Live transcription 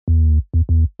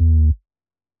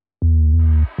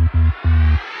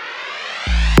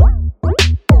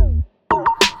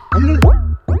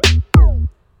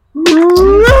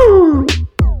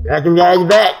Welcome guys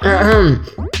back.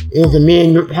 It's a Me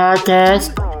and You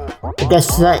podcast. I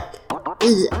guess this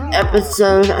is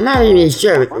episode, I'm not even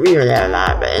sure, we don't have a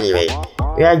lot, but anyway,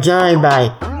 we are joined by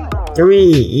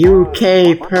 3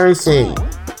 UK persons,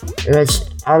 which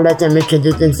I'll let them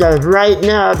introduce themselves right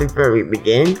now before we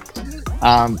begin.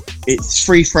 It's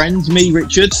 3 friends, me,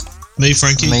 Richard. Me,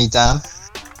 Frankie. Me, Dan.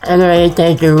 Anyway,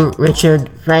 thank you, Richard,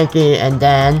 Frankie, and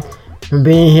Dan, for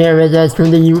being here with us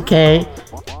from the UK.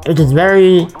 It is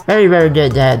very, very, very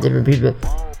good to have different people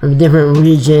from different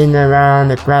regions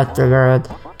around across the world.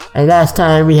 And last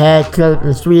time we had Philip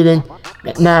from Sweden,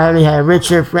 but now we have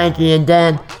Richard, Frankie, and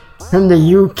Dan from the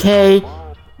UK,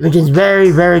 which is very,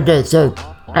 very good. So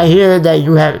I hear that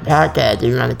you have a podcast. Do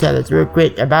you want to tell us real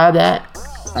quick about that?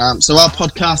 So our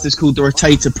podcast is called the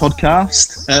Rotator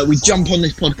Podcast. We jump on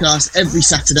this podcast every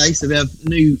Saturday, so we have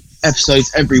new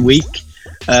episodes every week.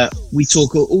 We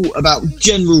talk all about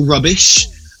general rubbish.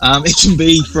 It can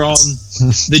be from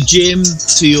the gym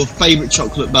to your favourite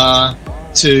chocolate bar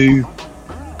to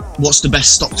what's the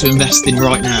best stock to invest in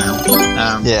right now. So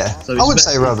I wouldn't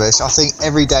say rubbish. I think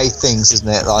everyday things, isn't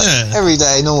it? Like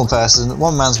everyday normal person,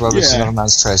 one man's rubbish is another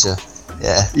man's treasure.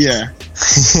 Yeah.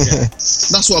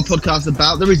 That's what our podcast is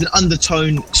about. There is an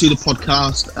undertone to the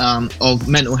podcast of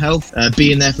mental health,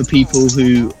 being there for people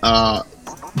who are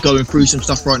going through some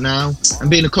stuff right now,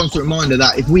 and being a constant reminder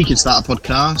that if we can start a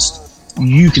podcast,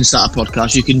 you can start a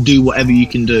podcast. You can do whatever you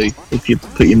can do if you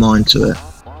put your mind to it.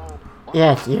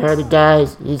 Yes, you heard it,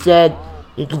 guys. He said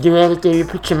you can do anything you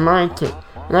put your mind to.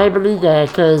 And I believe that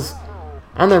because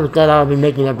I never thought I would be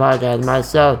making a podcast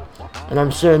myself. And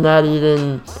I'm sure not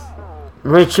even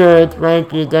Richard,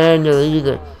 Frankie, Daniel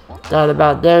either thought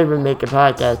about they would make a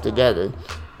podcast together.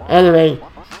 Anyway,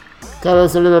 tell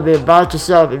us a little bit about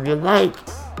yourself if you like.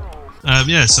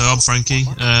 So I'm Frankie.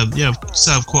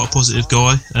 So I'm quite a positive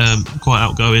guy, quite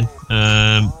outgoing.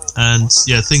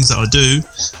 Things that I do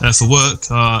for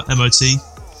work are MOT,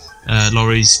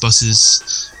 lorries,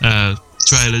 buses,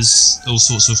 trailers, all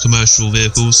sorts of commercial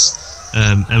vehicles,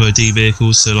 MOD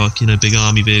vehicles, so big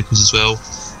army vehicles as well.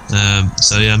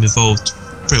 I'm involved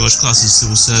pretty much classed as a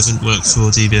civil servant, work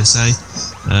for DVSA.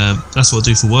 That's what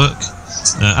I do for work.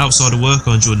 Outside of work,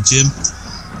 I enjoy the gym.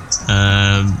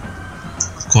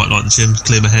 Quite like the gym,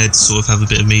 clear my head, sort of have a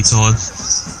bit of me time,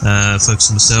 focus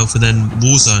on myself. And then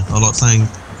Warzone, I like playing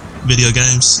video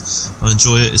games. I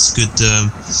enjoy it. It's a good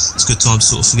time to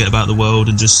sort of forget about the world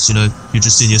and just you're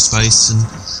just in your space and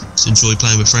just enjoy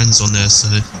playing with friends on there.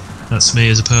 So that's me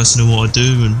as a person and what I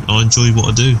do, and I enjoy what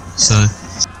I do. So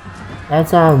that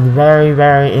sounds very,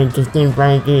 very interesting,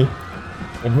 Frankie.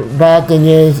 The bad thing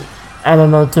is, I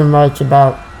don't know too much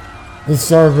about the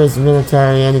service,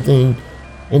 military, anything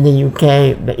in the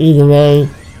UK, but either way,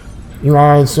 you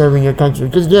are serving your country,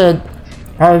 which is good.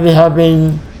 Probably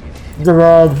helping the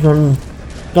world from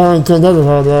going to another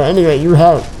world. Anyway, you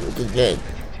help, which is good.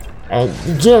 And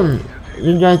the gym,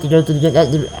 you have to go to the gym.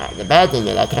 That's the bad thing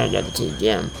is I can't go to the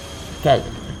gym because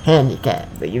I'm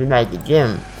handicapped, but you like the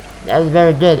gym. That was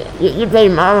very good. You play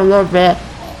Modern Warfare.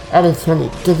 That is funny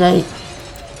because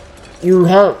you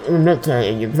help in the military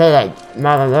and you play like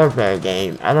Modern Warfare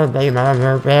game. I don't play Modern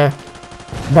Warfare,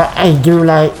 but I do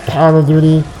like Call of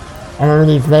Duty. I don't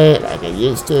really play it like I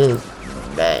used to,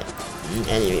 but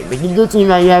anyway. But you do seem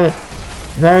like you have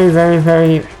a very, very,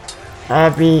 very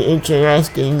happy,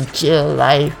 interesting, chill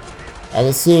life. And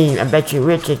it seems, I bet you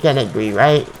Richard can agree,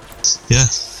 right? Yeah.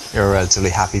 You're a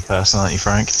relatively happy person, aren't you,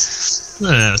 Frank?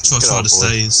 Yeah, I try to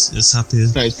stay as happy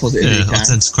as positive. Yeah, I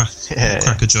tend to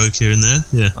crack a joke here and there.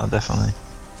 Yeah. Oh, definitely.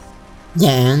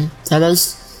 Dan, tell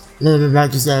us a little bit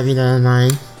about yourself if you don't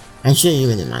mind. I'm sure you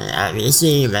wouldn't mind,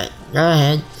 obviously, but go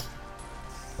ahead.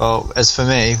 Well, as for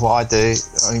me, what I do,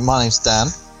 my name's Dan.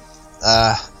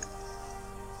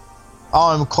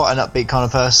 I'm quite an upbeat kind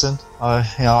of person.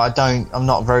 I'm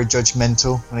not very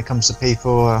judgmental when it comes to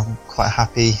people. I'm quite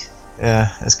happy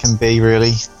as can be,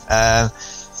 really.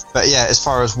 But yeah, as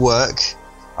far as work,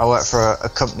 I work for a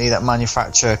company that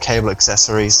manufacture cable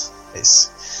accessories.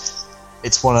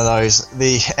 It's one of those,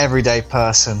 the everyday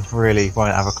person really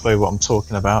won't have a clue what I'm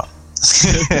talking about.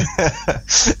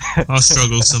 I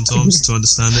struggle sometimes to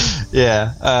understand it.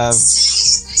 Yeah,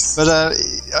 but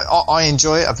I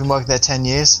enjoy it. I've been working there 10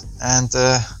 years, and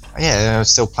I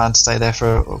still plan to stay there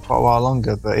for quite a while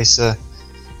longer. But it's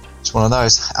one of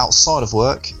those. Outside of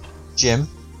work, gym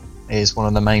is one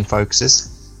of the main focuses.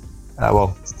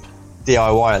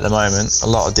 DIY at the moment, a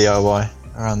lot of DIY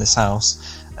around this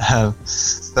house.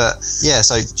 But yeah,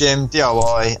 so gym,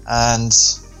 DIY, and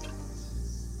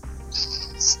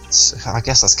I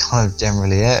guess that's kind of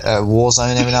generally it.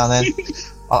 Warzone every now and then.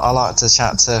 I like to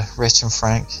chat to Rich and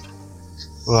Frank.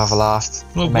 we'll have a laugh.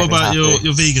 What about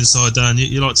your vegan side, Dan?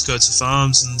 You like to go to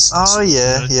farms and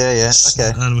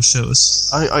okay, animal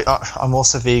shelters. I'm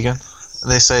also vegan.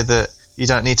 They say that you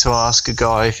don't need to ask a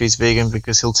guy if he's vegan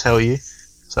because he'll tell you.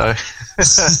 So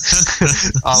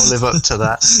I'll live up to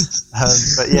that.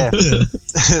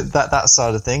 But that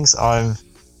side of things, I'm.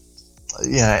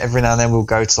 Every now and then we'll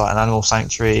go to like an animal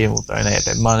sanctuary and we'll donate a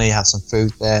bit of money, have some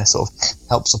food there, sort of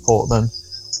help support them,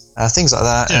 things like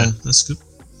that. Yeah, and that's good.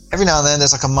 Every now and then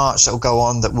there's like a march that will go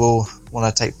on that we'll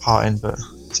want to take part in, but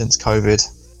since COVID,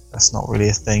 that's not really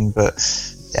a thing. But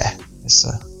yeah,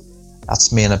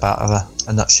 that's me in about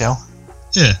a nutshell.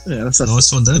 Yeah, that's a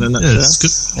nice one, Dan. Yeah, that's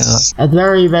good. Yeah, a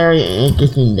very, very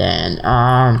interesting, Dan.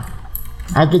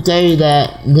 I could tell you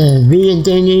that the vegan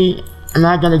thingy, I'm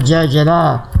not gonna judge at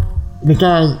all.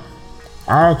 Because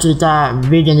I actually thought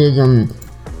veganism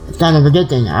is kind of a good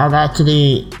thing. I've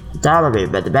actually thought of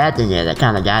it, but the bad thing is I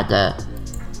kind of got the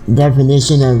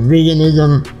definition of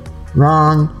veganism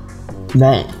wrong.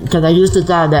 But because I used to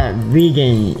thought that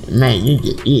vegan meant you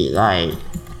could eat like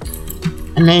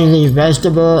mainly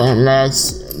vegetable and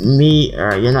less meat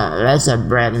or less of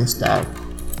bread and stuff,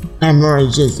 and more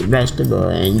just vegetable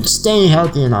and staying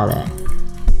healthy and all that.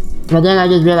 But then I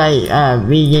just realized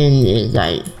vegan is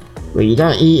like, where you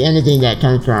don't eat anything that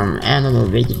comes from animal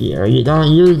basically, or you don't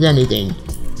use anything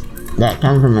that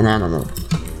comes from an animal.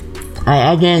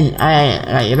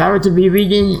 If I were to be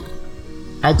vegan,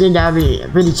 I think that would be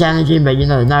pretty challenging, but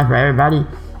not for everybody.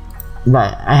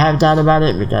 But I have thought about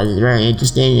it because it's very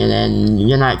interesting, and then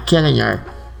you're not killing or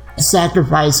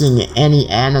sacrificing any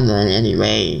animal in any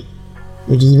way,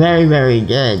 which is very, very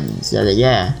good. So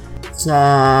yeah. So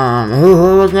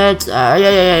who was next?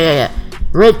 Yeah.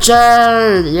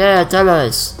 Richard, tell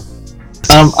us.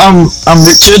 I'm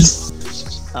Richard.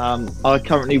 I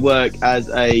currently work as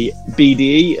a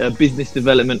BDE, a business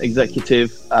development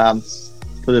executive, for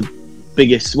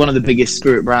one of the biggest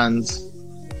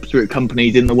spirit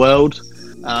companies in the world,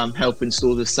 helping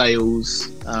stores sales,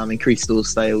 increase store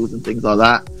sales and things like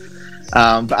that.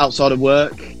 But outside of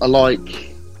work, I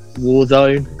like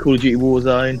Warzone, Call of Duty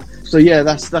Warzone. So yeah,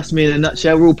 that's me in a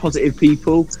nutshell. We're all positive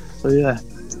people. So yeah.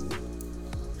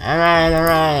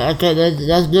 Alright. Okay,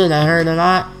 that's good. I heard a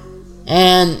lot.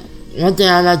 And one thing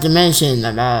I'd like to mention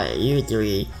about you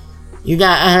three,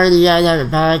 I heard you guys have a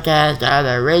podcast called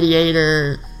the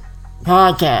Radiator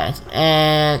Podcast,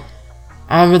 and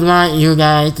I would want you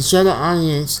guys to show the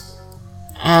audience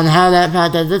on how that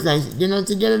podcast looks like,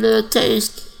 to get a little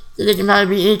taste, so they can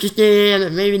probably be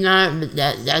interested, maybe not, but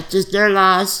that's just their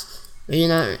loss.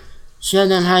 But, show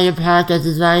them how your podcast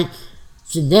is like,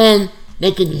 so then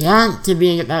they could want to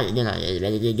be in your podcast,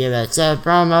 ready to give a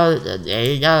self-promo, so there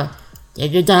you go.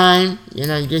 Take your time,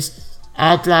 just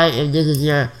act like if this is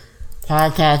your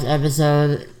podcast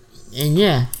episode, and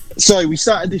yeah. So we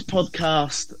started this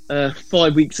podcast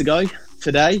 5 weeks ago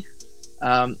today.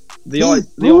 The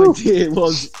idea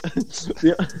was,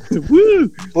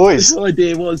 boys. The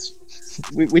idea was,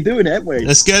 we're doing it, aren't we?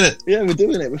 Let's get it. Yeah, we're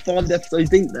doing it. We're 5 episodes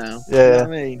deep now. Yeah, you know what I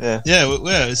mean? Yeah.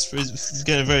 It's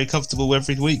getting very comfortable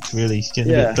every week. Really,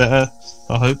 getting a bit better.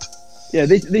 I hope. Yeah,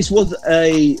 this was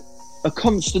a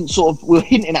constant sort of. We were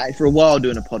hinting at it for a while,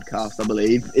 doing a podcast, I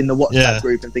believe, in the WhatsApp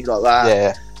group and things like that.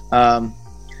 Yeah.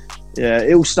 Yeah,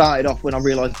 it all started off when I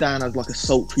realised Dan had like a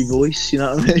sultry voice, you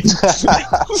know what I mean?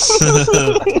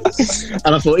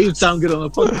 And I thought he would sound good on a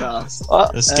podcast.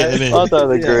 Let's get him in. I don't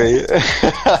agree.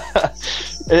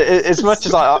 As much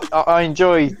as I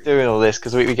enjoy doing all this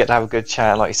because we get to have a good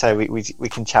chat, like you say, we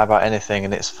can chat about anything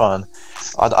and it's fun.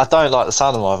 I don't like the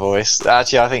sound of my voice.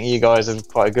 Actually, I think you guys have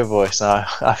quite a good voice, and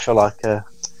I feel like.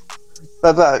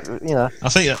 But I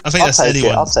think that's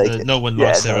anyone. I'll take it. No one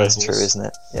likes their own voice. That's true, isn't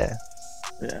it? Yeah.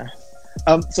 Yeah.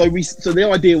 So the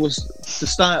idea was to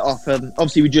start off.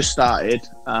 Obviously, we just started,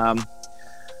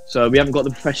 so we haven't got the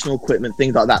professional equipment,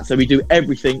 things like that. So we do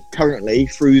everything currently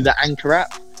through the Anchor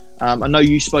app. I know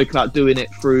you spoke about doing it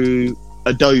through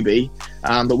Adobe,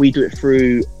 but we do it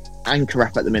through Anchor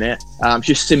app at the minute. It's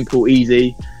just simple,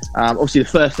 easy. Obviously, the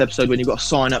first episode when you've got to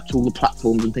sign up to all the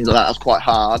platforms and things like that's quite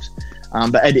hard.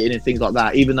 But editing and things like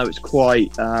that, even though it's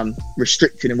quite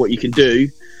restricting in what you can do,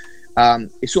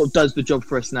 it sort of does the job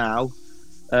for us now.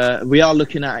 We are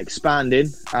looking at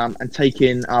expanding and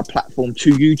taking our platform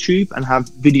to YouTube and have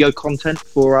video content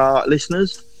for our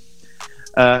listeners.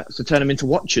 So turn them into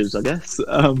watchers, I guess.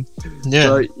 So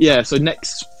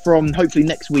hopefully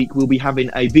next week we'll be having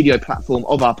a video platform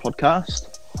of our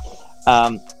podcast.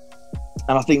 And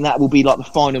I think that will be like the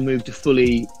final move to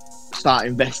fully start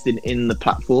investing in the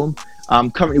platform.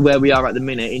 Currently where we are at the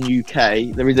minute in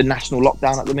UK, there is a national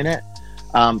lockdown at the minute.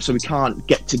 So we can't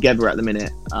get together at the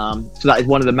minute. So that is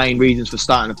one of the main reasons for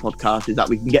starting a podcast, is that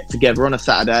we can get together on a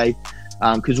Saturday,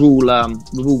 because we've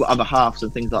all got other halves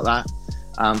and things like that.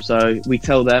 So we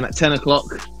tell them at 10 o'clock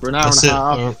for an hour and a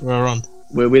half. We're on.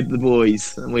 We're with the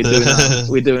boys and we're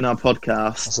doing our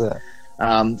podcast.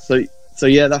 That's it. So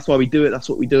yeah, that's why we do it. That's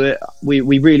what we do it. We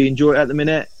really enjoy it at the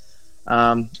minute.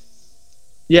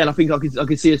 Yeah, and I think I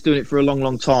could see us doing it for a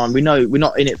long time. We know we're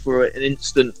not in it for an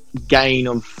instant gain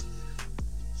of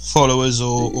followers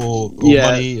or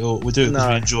money, or we do it because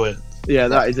we enjoy it. Yeah,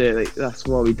 that is it. That's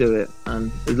why we do it.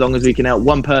 And as long as we can help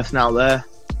one person out there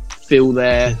fill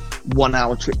their 1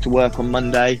 hour trip to work on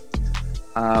Monday,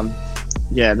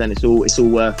 then it's all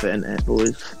worth it, isn't it,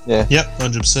 boys? Yeah. Yep,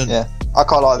 100%. Yeah, I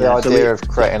quite like the idea of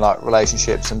creating like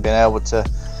relationships and being able to,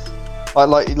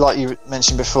 like you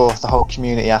mentioned before, the whole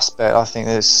community aspect. I think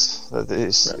it's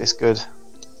good.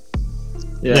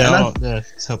 Yeah, it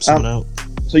helps someone out.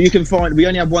 So you can we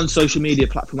only have one social media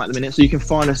platform at the minute, so you can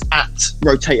find us at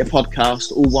Rotator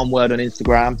Podcast, all one word, on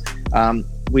Instagram.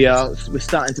 We're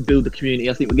starting to build the community.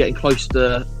 I think we're getting close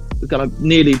to, we're going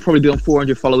to probably be on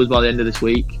 400 followers by the end of this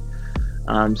week.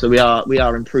 So we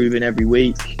are improving every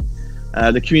week.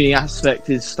 The community aspect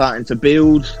is starting to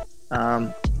build.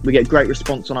 We get great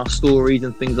response on our stories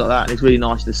and things like that, and it's really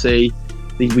nice to see.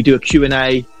 We do a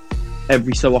Q&A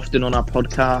every so often on our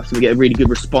podcast, and we get a really good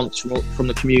response from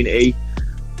the community,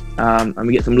 and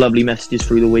we get some lovely messages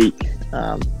through the week.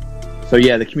 So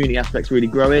yeah, the community aspect's really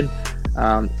growing.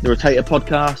 The Rotator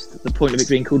Podcast, the point of it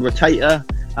being called Rotator,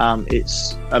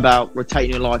 it's about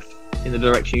rotating your life in the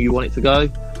direction you want it to go,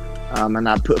 and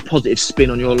that put a positive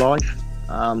spin on your life.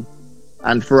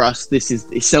 And for us,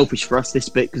 it's selfish for us, this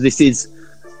bit, because this is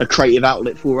a creative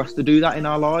outlet for us to do that in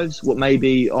our lives, what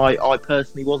maybe I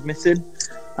personally was missing,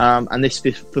 and this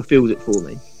fulfills it for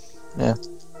me. Yeah,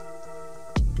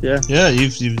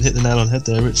 you've hit the nail on the head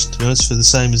there, Rich, to be honest, for the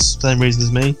same reason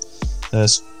as me.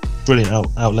 It's a brilliant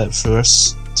outlet for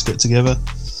us to get together,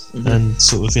 and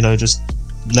sort of, just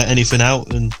let anything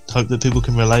out and hope that people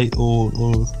can relate, or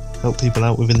help people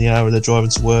out within the hour they're driving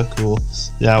to work, or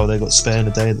the hour they got spare in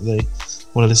a day that they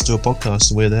want to listen to a podcast,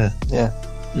 and we're there. Yeah.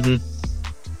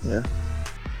 Yeah.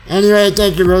 Anyway,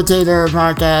 thank you, Rotator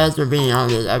Podcast, for being on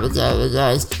this episode with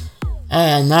us.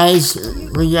 And nice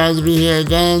for you guys to be here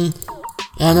again.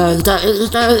 And it's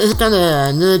kind of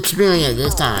a new experience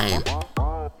this time,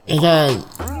 because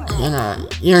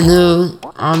you're new,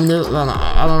 I'm new. Well,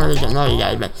 I don't really know you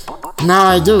guys, but now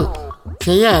I do.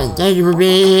 So yeah, thank you for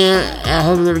being here, and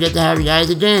hopefully we get to have you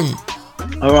guys again.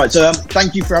 All right, so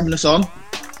thank you for having us on.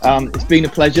 It's been a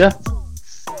pleasure.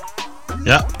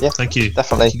 Yeah, thank you.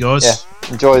 Definitely. Thank you, guys.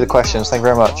 Yeah, enjoy the questions. Thank you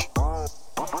very much.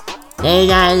 There you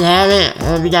guys have it.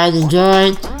 Hope you guys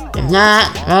enjoyed. If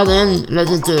not, well then,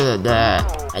 listen to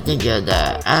I don't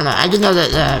know, I just know that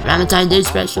the Valentine's Day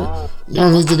special. You know,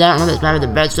 listen to that one. It's probably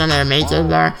the best one I've made so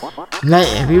far. But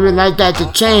if you would like that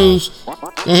to change,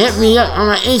 then hit me up on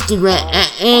my Instagram at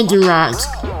AndrewRocks.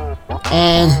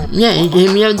 And yeah, you can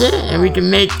hit me up there, and we can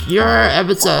make your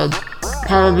episode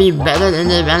probably better than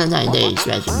the Valentine's Day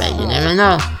special, but you never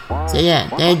know. So yeah,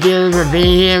 thank you for being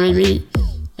here with me.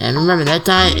 And remember, that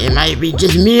time, it might be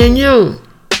just me and you.